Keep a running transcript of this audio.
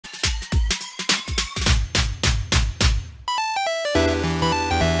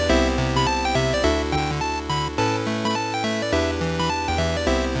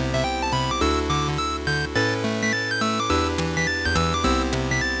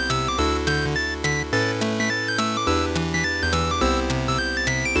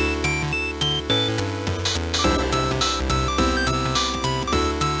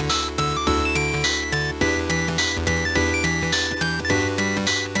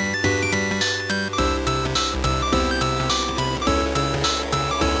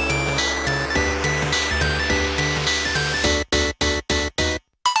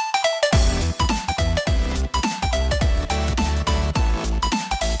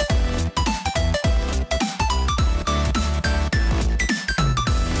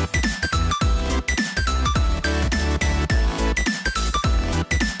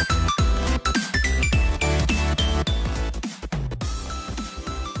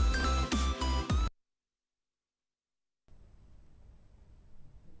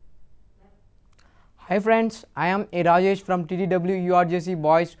Hi friends, I am Rajesh from TTWREIS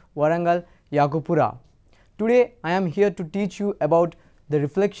Boys Warangal Yakupura. Today I am here to teach you about the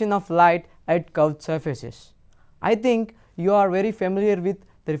reflection of light at curved surfaces. I think you are very familiar with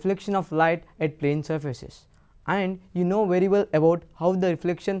the reflection of light at plane surfaces, and you know very well about how the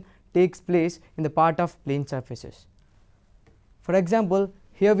reflection takes place in the part of plane surfaces. For example,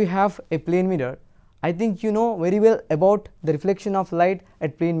 here we have a plane mirror. I think you know very well about the reflection of light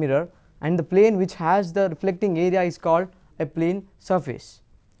at plane mirror, and the plane which has the reflecting area is called a plane surface.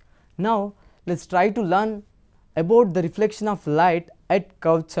 Now let us try to learn about the reflection of light at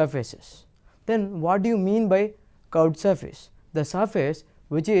curved surfaces. Then what do you mean by curved surface? The surface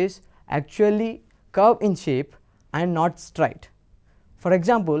which is actually curved in shape and not straight. For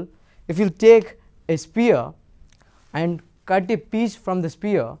example, if you take a sphere and cut a piece from the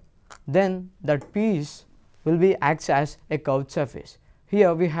sphere, then that piece will be acts as a curved surface.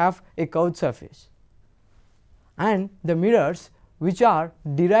 Here we have a curved surface, and the mirrors which are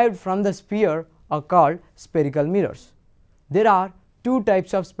derived from the sphere are called spherical mirrors. There are two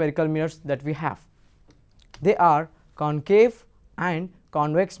types of spherical mirrors that we have. They are concave and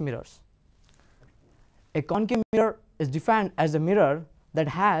convex mirrors. A concave mirror is defined as a mirror that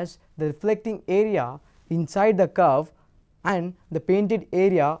has the reflecting area inside the curve and the painted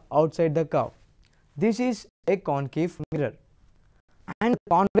area outside the curve. This is a concave mirror. And the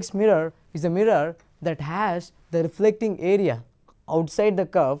convex mirror is a mirror that has the reflecting area outside the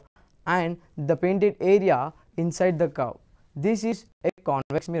curve and the painted area inside the curve. This is a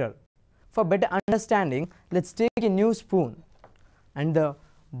convex mirror. For better understanding, let us take a new spoon, and the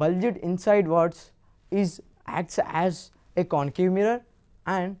bulged inside wards acts as a concave mirror,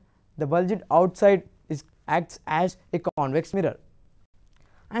 and the bulged outside acts as a convex mirror.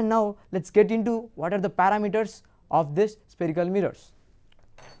 And now let us get into what are the parameters of this spherical mirrors.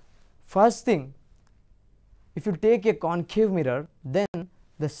 First thing, if you take a concave mirror, then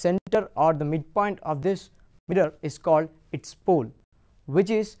the center or the midpoint of this mirror is called its pole, which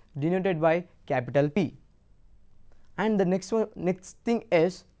is denoted by capital P. And the next thing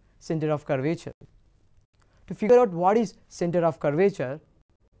is center of curvature. To figure out what is center of curvature,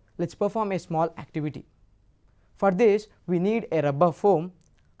 let us perform a small activity. For this we need a rubber foam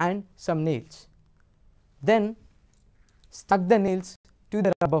and some nails. Then stuck the nails to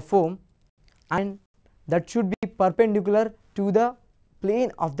the rubber foam, and that should be perpendicular to the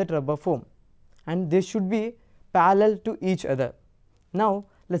plane of that rubber foam, and they should be parallel to each other. Now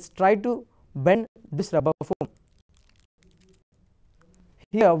let us try to bend this rubber foam.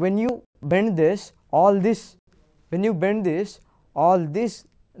 Here when you bend this, all these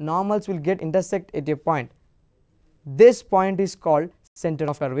normals will get intersect at a point. This point is called center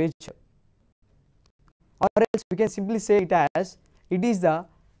of curvature, or else we can simply say it as it is the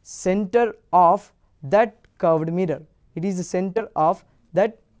center of that curved mirror. It is the center of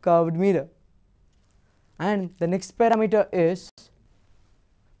that curved mirror. And the next parameter is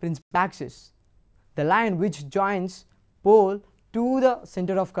principal axis. The line which joins pole to the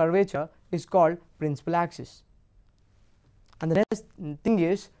center of curvature is called principal axis. And the next thing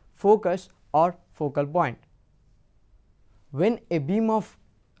is focus or focal point. When a beam of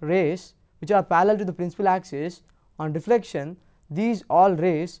rays which are parallel to the principal axis on reflection, these all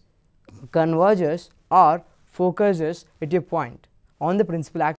rays converges or focuses at a point on the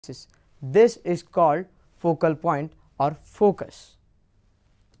principal axis. This is called focal point or focus.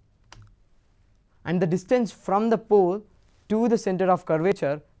 And the distance from the pole to the center of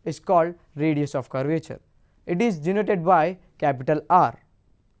curvature is called radius of curvature. It is denoted by capital R,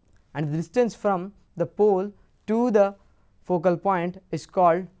 and the distance from the pole to the focal point is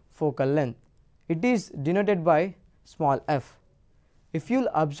called focal length. It is denoted by small f. If you will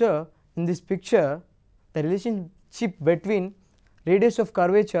observe in this picture, the relationship between radius of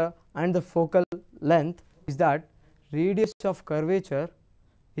curvature and the focal length is that radius of curvature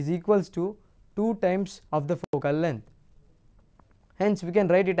is equals to 2 times of the focal length. Hence we can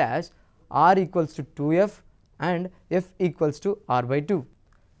write it as r equals to 2f and f equals to r by 2.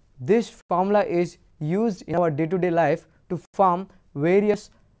 This formula is used in our day-to-day life to form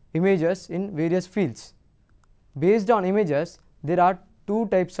various images in various fields. Based on images, there are two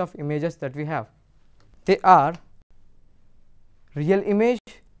types of images that we have. They are real image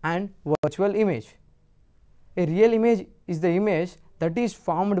and virtual image. A real image is the image that is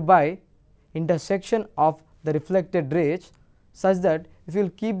formed by intersection of the reflected rays, such that if you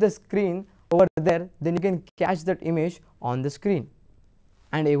will keep the screen over there, then you can catch that image on the screen.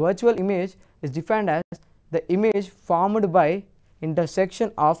 And a virtual image is defined as the image formed by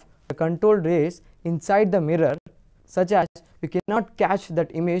intersection of the controlled rays inside the mirror, such as we cannot catch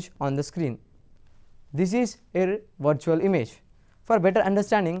that image on the screen. This is a virtual image. For better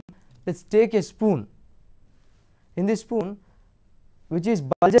understanding, let's take a spoon. In this spoon, which is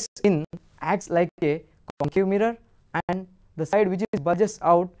bulges in, acts like a concave mirror, and the side which is bulges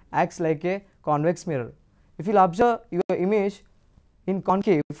out acts like a convex mirror. If you observe your image in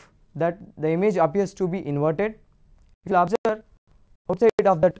concave, that the image appears to be inverted. If you observe outside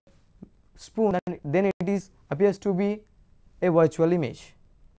of that spoon, then it appears to be a virtual image.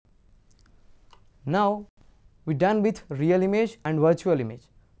 Now we done with real image and virtual image.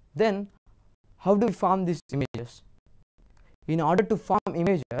 Then how do we form these images? In order to form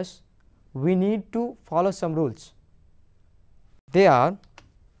images, we need to follow some rules. They are: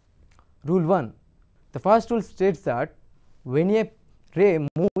 rule 1. The first rule states that when a ray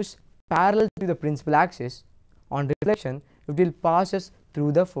moves parallel to the principal axis, on reflection it will passes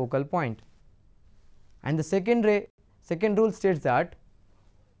through the focal point. And the second rule states that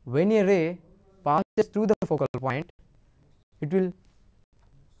when a ray passes through the focal point, it will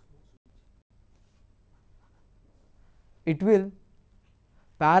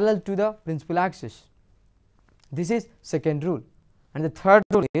parallel to the principal axis. This is second rule. And the third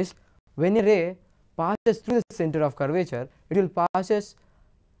rule is when a ray passes through the center of curvature, it will passes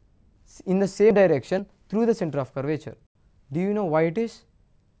in the same direction through the center of curvature. Do you know why it is?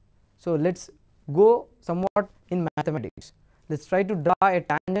 So let's go somewhat in mathematics. Let's try to draw a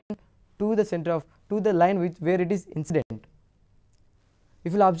tangent to the center of the line where it is incident.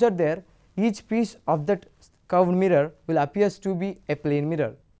 If you observe there, each piece of that curved mirror will appears to be a plane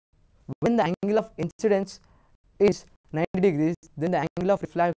mirror. When the angle of incidence is 90 degrees, then the angle of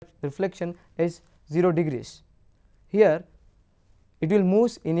reflection is 0 degrees. Here it will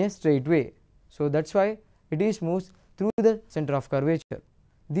move in a straight way. So that's why it is moves through the center of curvature.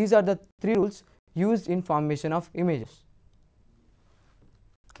 These are the three rules used in formation of images.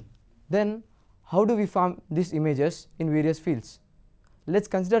 Then how do we form these images in various fields? Let's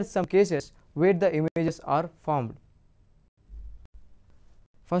consider some cases where the images are formed.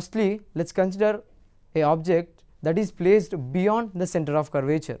 Firstly, let's consider a object that is placed beyond the center of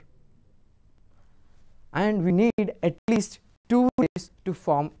curvature, and we need at least two rays to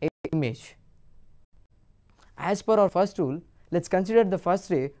form an image. As per our first rule, let's consider the first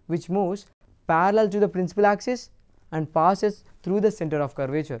ray which moves parallel to the principal axis and passes through the center of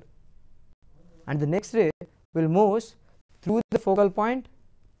curvature, and the next ray will move through the focal point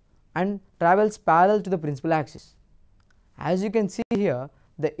and travels parallel to the principal axis. As you can see here,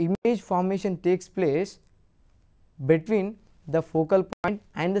 the image formation takes place between the focal point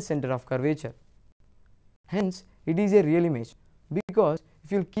and the center of curvature. Hence it is a real image, because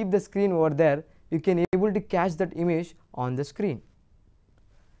if you keep the screen over there, you can able to catch that image on the screen.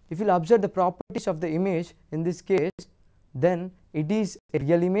 If you observe the properties of the image in this case, then it is a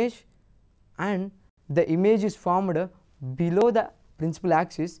real image, and the image is formed below the principal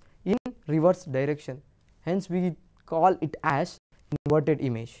axis in reverse direction. Hence we call it as inverted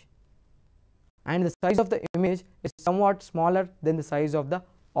image, and the size of the image is somewhat smaller than the size of the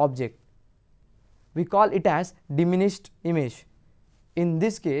object. We call it as diminished image. In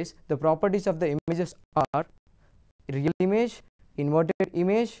this case, the properties of the images are real image, inverted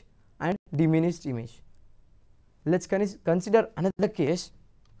image, and diminished image. Let's consider another case.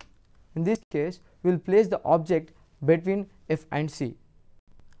 In this case, we will place the object between F and C.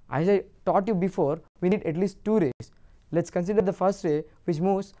 As I taught you before, we need at least two rays. Let's consider the first ray which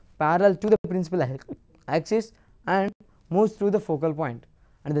moves parallel to the principal axis and moves through the focal point,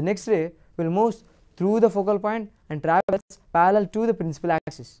 and the next ray will move through the focal point and travels parallel to the principal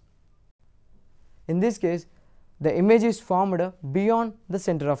axis. In this case, the image is formed beyond the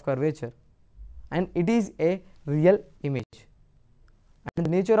center of curvature, and it is a real image, and the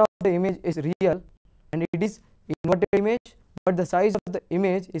nature of the image is real, and it is inverted image, but the size of the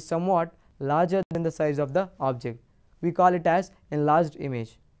image is somewhat larger than the size of the object. We call it as enlarged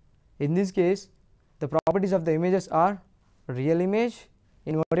image. In this case, the properties of the images are real image,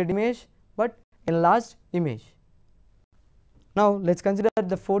 inverted image, but enlarged image. Now let's consider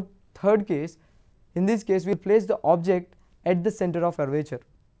the third case. In this case, we will place the object at the center of curvature.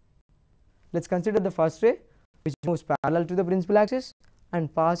 Let's consider the first ray which moves parallel to the principal axis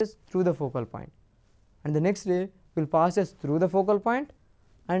and passes through the focal point, and the next ray will passes through the focal point,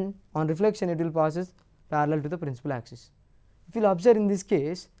 and on reflection it will passes parallel to the principal axis. If you will observe in this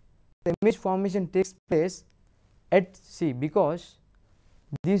case, the image formation takes place at C, because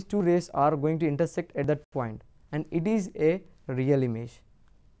these two rays are going to intersect at that point, and it is a real image,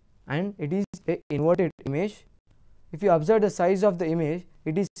 and it is a inverted image. If you observe the size of the image,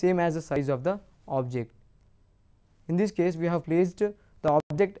 it is same as the size of the object. In this case, we have placed the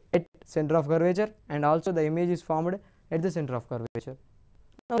object at center of curvature, and also the image is formed at the center of curvature.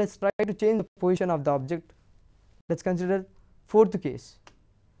 Now let's try to change the position of the object. Let's consider fourth case.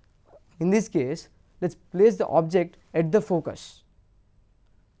 In this case, let's place the object at the focus.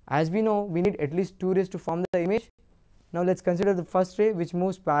 As we know, we need at least two rays to form the image. Now let's consider the first ray, which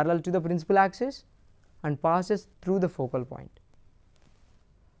moves parallel to the principal axis and passes through the focal point.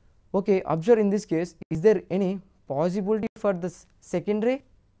 Okay, observe in this case, is there any possibility for the second ray?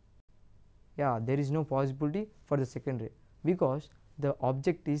 Yeah, there is no possibility for the second ray because the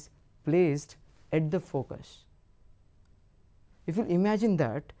object is placed at the focus. If you imagine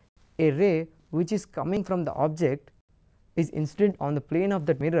that a ray which is coming from the object is incident on the plane of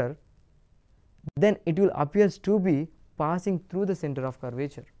that mirror, then it will appears to be passing through the center of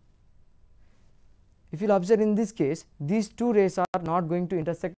curvature. If you will observe in this case, these two rays are not going to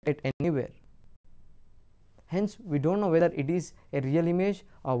intersect at anywhere. Hence, we do not know whether it is a real image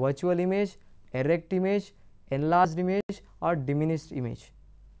or virtual image, erect image, enlarged image or diminished image.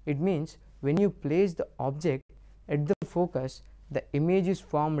 It means when you place the object at the focus, the image is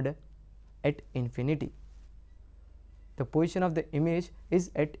formed at infinity. The position of the image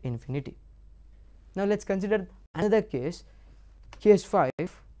is at infinity. Now let's consider another case, case 5.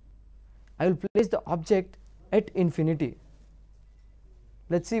 I will place the object at infinity.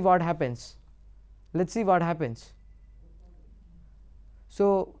 Let's see what happens. Let's see what happens.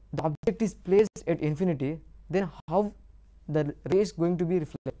 So the object is placed at infinity, then how the ray is going to be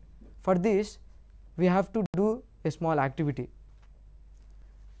reflected? For this, we have to do a small activity.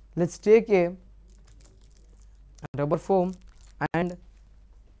 Let's take a rubber foam and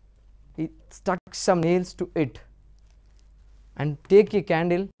stuck some nails to it, and take a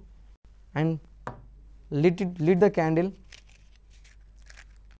candle and lit the candle.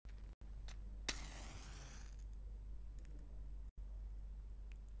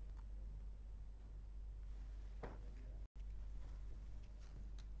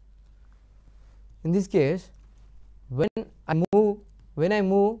 In this case, when I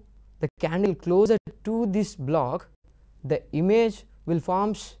move the candle closer to this block, the image will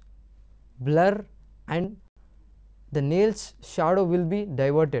forms blur and the nail's shadow will be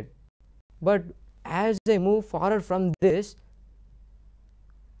diverted. But as I move forward from this,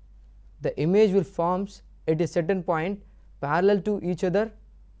 the image will forms at a certain point parallel to each other,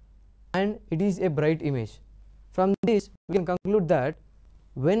 and it is a bright image. From this, we can conclude that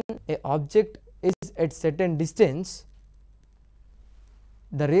when a object is at certain distance,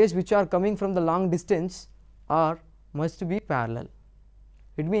 the rays which are coming from the long distance must be parallel.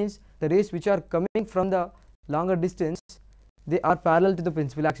 It means the rays which are coming from the longer distance, they are parallel to the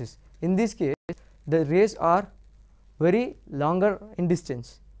principal axis. In this case, the rays are very longer in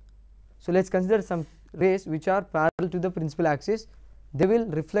distance. So let's consider some rays which are parallel to the principal axis. They will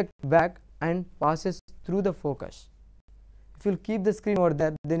reflect back and passes through the focus. If you will keep the screen over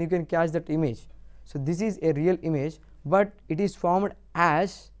there, then you can catch that image. So this is a real image, but it is formed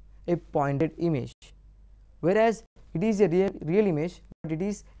as a pointed image, whereas it is a real image, but it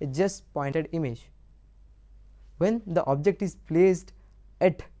is a just pointed image. When the object is placed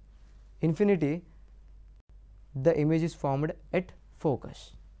at infinity, the image is formed at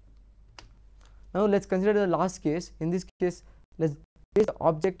focus. Now let's consider the last case. In this case, let's place the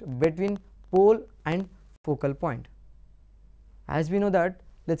object between pole and focal point. As we know that,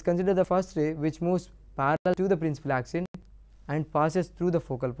 let's consider the first ray which moves parallel to the principal axis and passes through the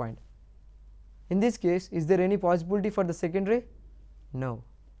focal point. In this case, is there any possibility for the second ray? No.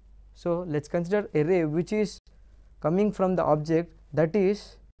 So let's consider a ray which is coming from the object that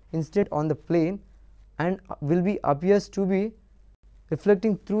is incident on the plane and appears to be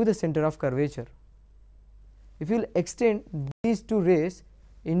reflecting through the center of curvature. If you will extend these two rays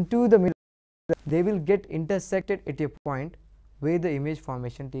into the mirror, they will get intersected at a point where the image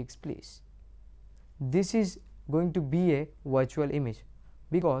formation takes place. This is going to be a virtual image,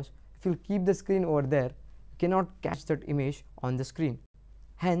 because if you keep the screen over there, you cannot catch that image on the screen.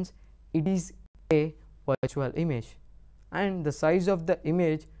 Hence, it is a virtual image, and the size of the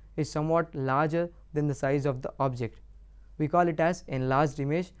image is somewhat larger than the size of the object. We call it as enlarged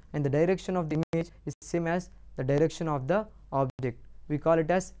image, and the direction of the image is same as the direction of the object. We call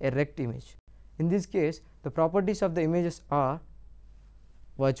it as erect image. In this case, the properties of the images are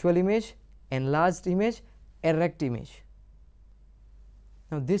virtual image, enlarged image, erect image.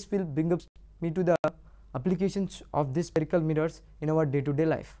 Now this will bring up me to the applications of these spherical mirrors in our day-to-day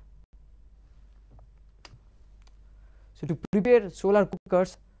life. So to prepare solar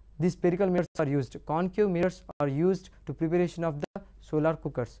cookers, these spherical mirrors are used. Concave mirrors are used to preparation of the solar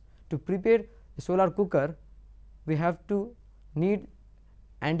cookers. To prepare a solar cooker, we have to need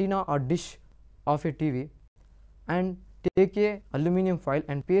antenna or dish of a TV and take a aluminum foil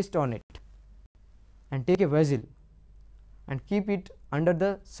and paste on it, and take a vessel and keep it under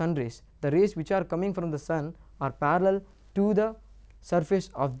the sun rays. The rays which are coming from the sun are parallel to the surface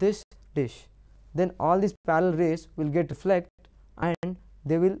of this dish. Then all these parallel rays will get reflect and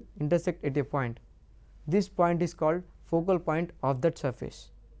they will intersect at a point. This point is called focal point of that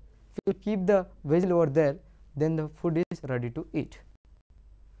surface. If you keep the vessel over there, then the food is ready to eat.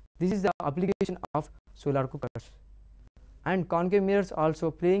 This is the application of solar cookers. And concave mirrors also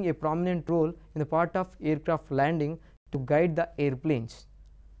playing a prominent role in the part of aircraft landing to guide the airplanes,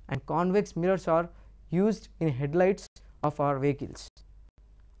 and convex mirrors are used in headlights of our vehicles,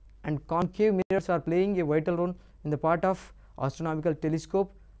 and concave mirrors are playing a vital role in the part of astronomical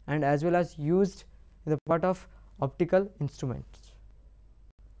telescope and as well as used in the part of optical instruments.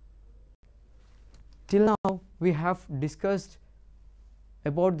 Till now we have discussed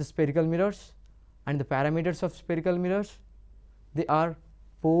about the spherical mirrors and the parameters of spherical mirrors. They are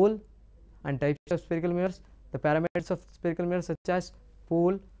pole and types of spherical mirrors. The parameters of spherical mirrors such as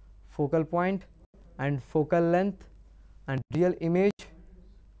pole, focal point and focal length, and real image,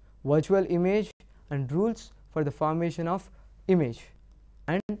 virtual image, and rules for the formation of image,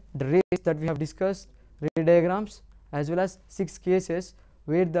 and the rays that we have discussed, ray diagrams, as well as 6 cases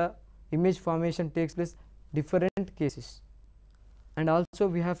where the image formation takes place, different cases. And also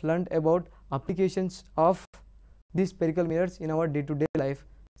we have learned about applications of these spherical mirrors in our day-to-day life,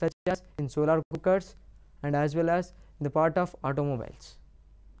 such as in solar cookers and as well as in the part of automobiles.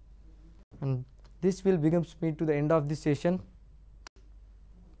 And this will brings me to the end of this session.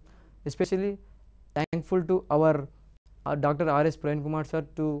 Especially thankful to our Dr. R.S. Prain Kumar sir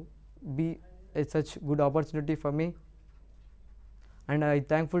to be such good opportunity for me, and I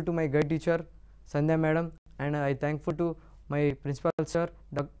thankful to my guide teacher Sandhya madam, and I thankful to my principal sir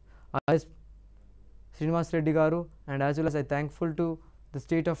Dr. R.S. Srinivas Reddy garu, and as well as I thankful to the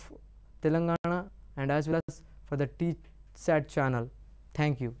state of Telangana and as well as for the TSAT channel.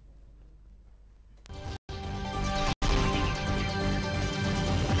 Thank you.